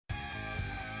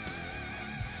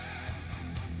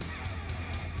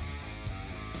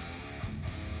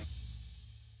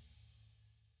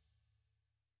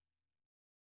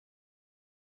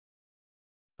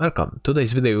Welcome.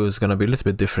 Today's video is gonna be a little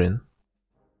bit different.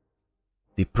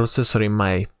 The processor in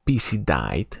my PC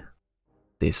died.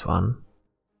 This one.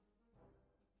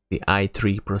 The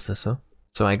i3 processor.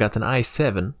 So I got an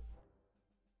i7.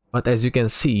 But as you can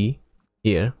see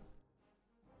here,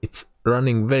 it's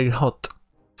running very hot.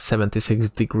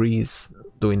 76 degrees,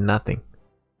 doing nothing.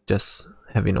 Just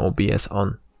having OBS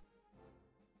on.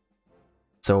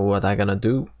 So what I'm gonna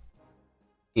do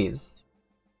is...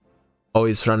 Oh,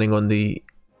 it's running on the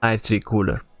i3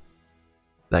 cooler.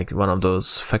 Like one of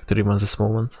those factory ones, the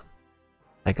small ones.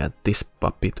 I got this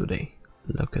puppy today.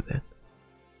 Look at that.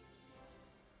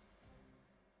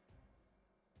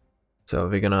 So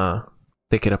we're gonna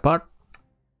take it apart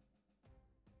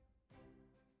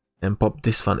and pop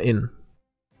this one in.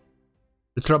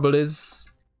 The trouble is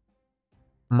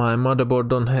my motherboard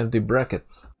don't have the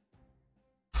brackets.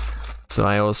 So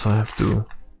I also have to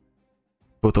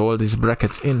put all these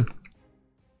brackets in.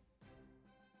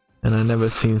 And I never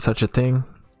seen such a thing.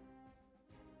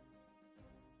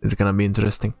 It's gonna be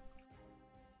interesting.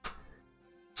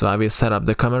 So I will set up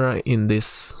the camera in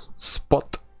this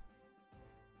spot.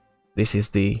 This is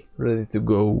the ready to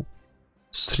go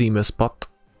streamer spot.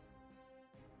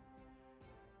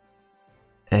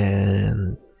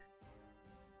 And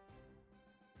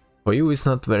for you it's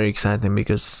not very exciting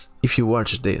because if you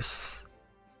watch this,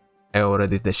 I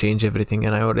already changed everything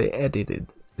and I already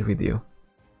edited the video.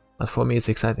 But for me it's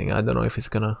exciting. I don't know if it's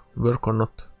gonna work or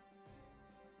not.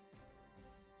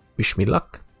 Wish me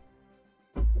luck.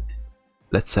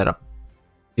 Let's set up.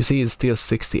 You see it's still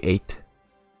 68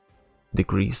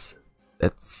 degrees.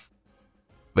 That's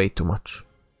way too much.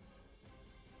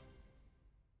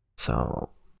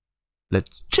 So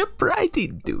let's jump right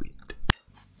into it.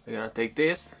 We're gonna take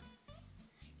this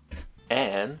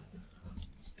and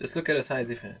just look at the size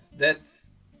difference. That's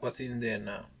what's in there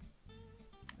now.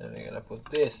 And we're gonna put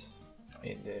this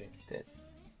in there instead.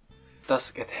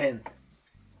 Task at hand.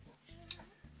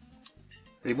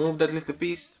 Remove that little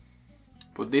piece,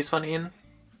 put this one in,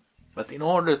 but in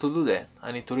order to do that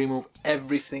I need to remove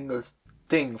every single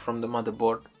thing from the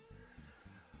motherboard.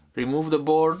 Remove the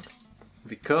board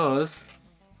because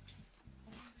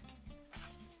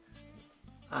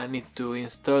I need to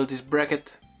install this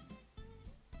bracket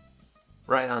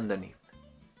right underneath.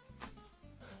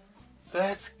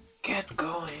 Let's get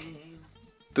going.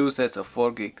 2 sets of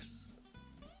 4 gigs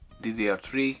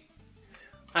DDR3.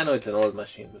 I know it's an old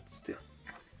machine, but still.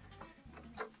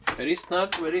 Very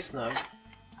snug, very snug.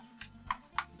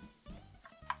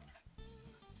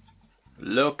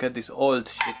 Look at this old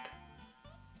shit.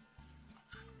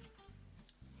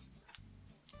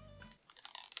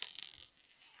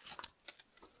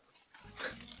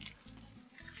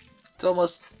 It's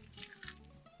almost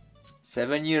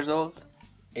 7 years old,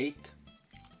 8,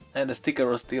 and the sticker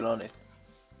was still on it.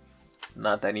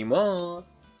 Not anymore.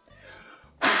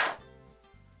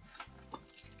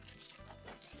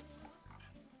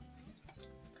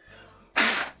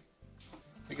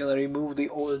 We're gonna remove the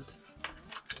old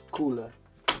cooler.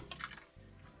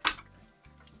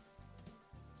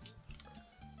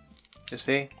 You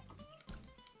see?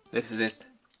 This is it.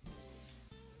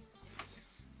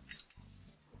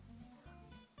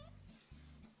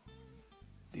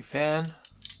 The fan.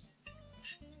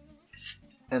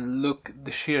 And look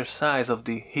the sheer size of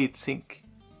the heatsink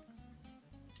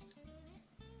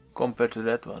compared to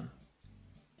that one.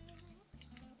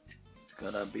 It's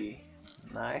gonna be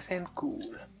nice and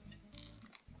cool.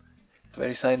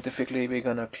 Very scientifically we're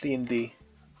gonna clean the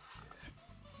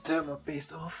thermal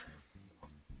paste off.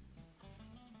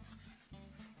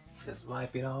 Just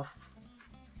wipe it off.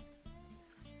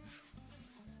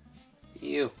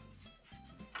 Ew.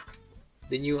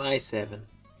 The new i7.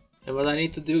 And what I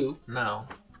need to do now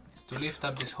is to lift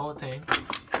up this whole thing.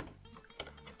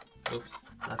 Oops,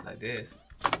 not like this.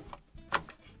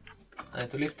 I need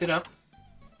to lift it up.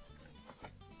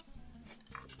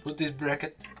 Put this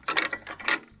bracket.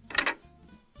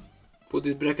 Put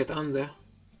this bracket under.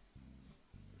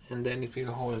 And then it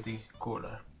will hold the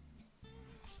cooler.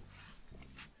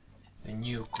 The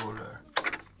new cooler.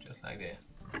 Just like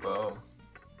that. Boom.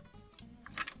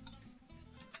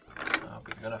 I hope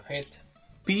it's gonna fit.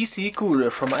 PC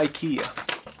cooler from IKEA.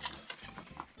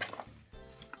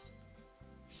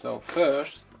 So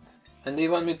first, and they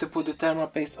want me to put the thermal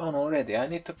paste on already. I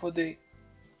need to put the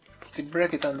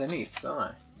bracket underneath, don't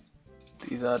I?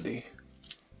 These are the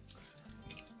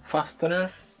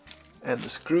fastener and the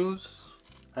screws.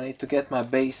 I need to get my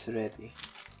base ready.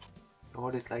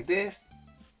 Hold it like this.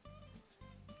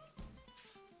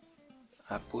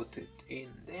 I put it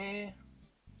in there.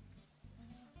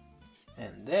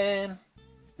 And then...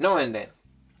 No, and then.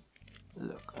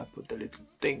 Look, I put the little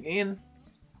thing in.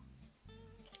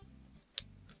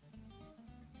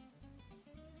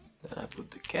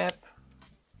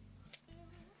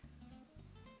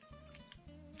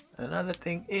 Another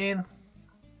thing in.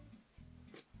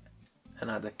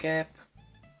 Another cap.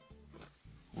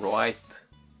 Right.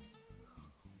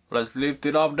 Let's lift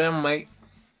it up then, mate.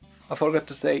 I forgot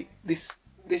to say, this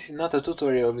is not a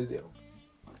tutorial video.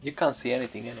 You can't see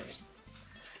anything anyway.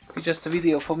 It's just a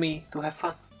video for me to have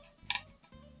fun.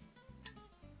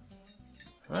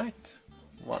 Right.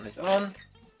 One is on.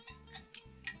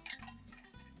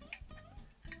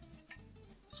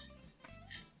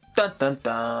 Dun dun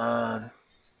dun.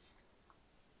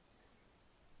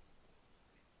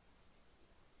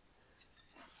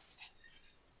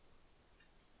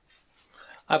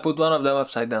 I put one of them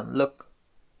upside down. Look.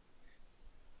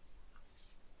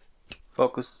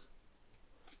 Focus.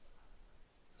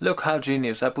 Look how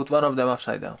genius. I put one of them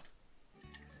upside down.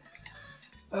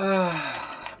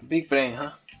 Big brain,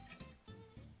 huh?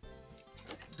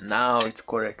 Now it's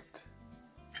correct.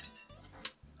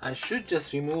 I should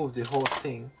just remove the whole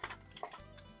thing,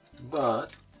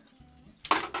 but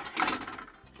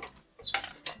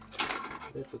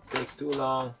that would take too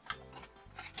long.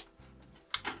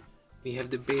 We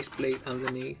have the base plate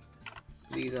underneath.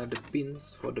 These are the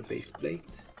pins for the base plate.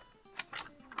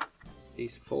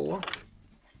 These 4.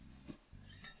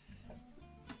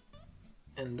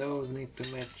 And those need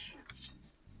to match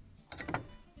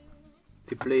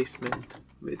the placement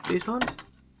with this one.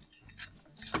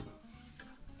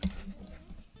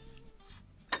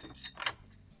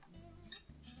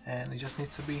 And it just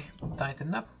needs to be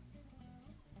tightened up.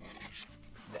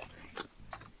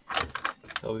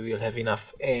 So we will have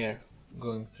enough air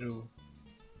going through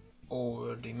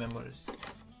over the memories.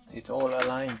 It's all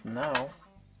aligned now.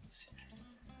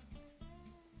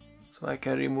 So I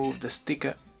can remove the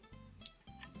sticker.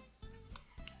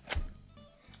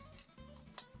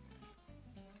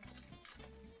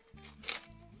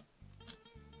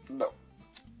 No.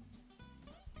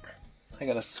 I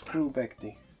gotta screw back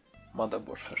the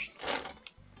motherboard first.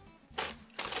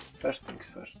 First things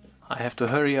first. I have to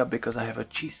hurry up because I have a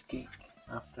cheesecake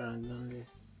after I've done this.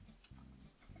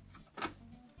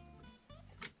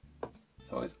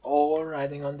 So it's all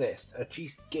riding on this. A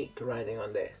cheesecake riding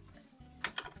on this.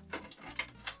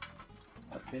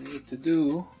 What we need to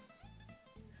do,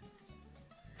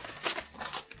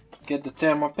 get the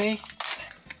thermopaste,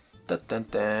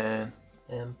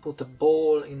 and put a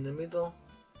ball in the middle.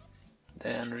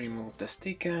 Then remove the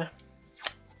sticker.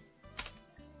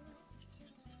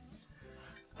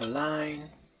 Align.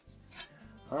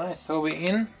 Alright, so we're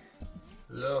in.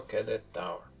 Look at that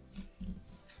tower.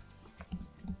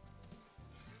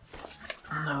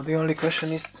 Now the only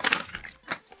question is,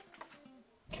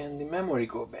 can the memory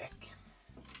go back?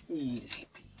 Easy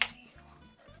peasy.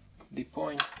 The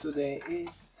point today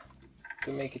is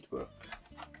to make it work.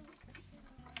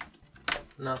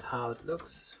 Not how it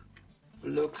looks.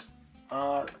 Looks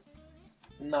are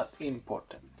not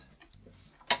important.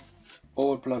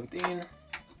 All plugged in.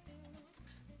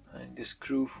 And the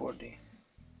screw for the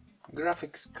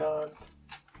graphics card.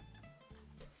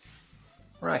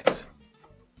 Right.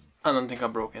 I don't think I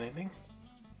broke anything.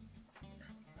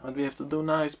 What we have to do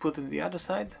now is put it the other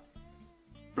side,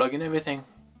 plug in everything,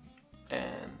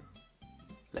 and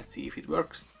let's see if it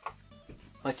works.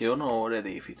 But you know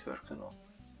already if it works or not.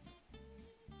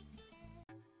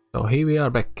 So here we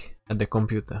are back at the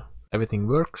computer. Everything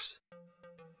works.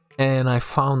 And I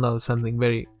found out something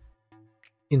very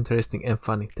interesting and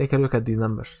funny. Take a look at these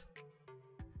numbers.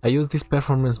 I use this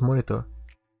performance monitor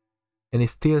and it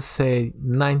still say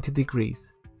 90 degrees.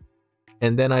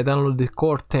 And then I downloaded the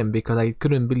Core 10 because I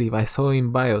couldn't believe. I saw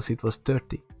in BIOS it was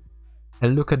 30.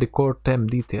 And look at the Core 10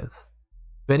 details.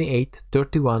 28,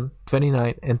 31,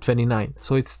 29 and 29.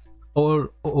 So it's all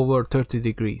over 30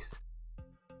 degrees.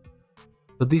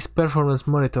 So this performance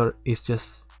monitor is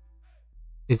just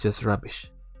rubbish.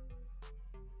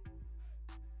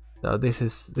 So this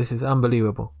is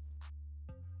unbelievable.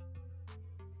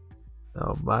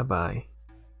 So bye bye.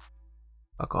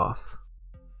 Fuck off.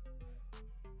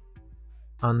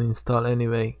 Uninstall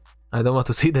anyway. I don't want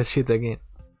to see that shit again.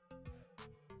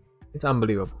 It's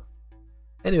unbelievable.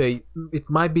 Anyway, it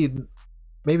might be,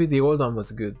 maybe the old one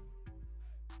was good,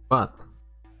 but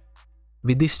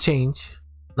with this change,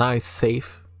 now it's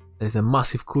safe. There's a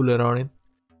massive cooler on it,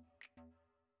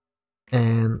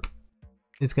 and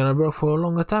it's gonna work for a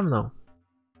longer time now.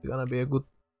 It's gonna be a good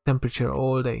temperature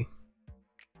all day.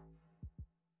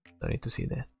 Don't need to see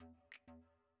that.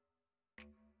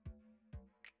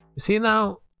 You see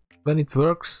now, when it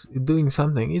works, it's doing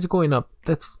something, it's going up.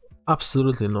 That's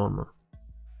absolutely normal.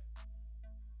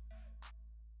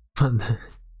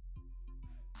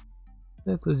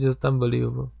 That was just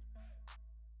unbelievable.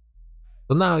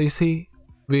 So now you see,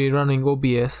 we're running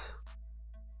OBS.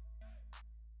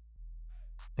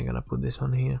 I'm gonna put this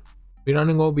one here. We're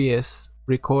running OBS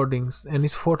recordings and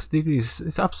it's 40 degrees.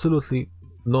 It's absolutely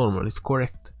normal, it's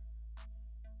correct.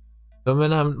 So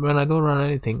when I don't run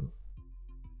anything,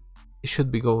 it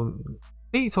should be going,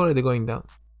 it's already going down.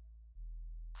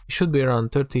 It should be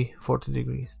around 30-40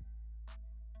 degrees.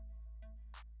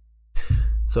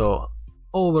 So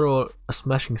overall, a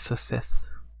smashing success.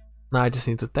 Now I just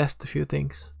need to test a few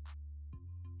things,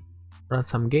 run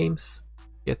some games,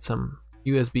 get some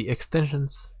USB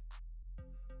extensions.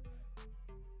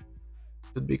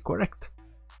 Should be correct.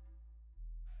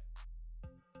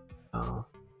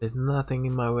 There's nothing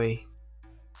in my way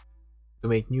to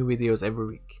make new videos every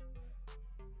week.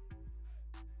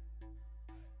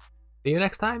 See you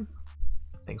next time.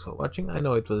 Thanks for watching. I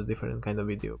know it was a different kind of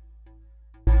video.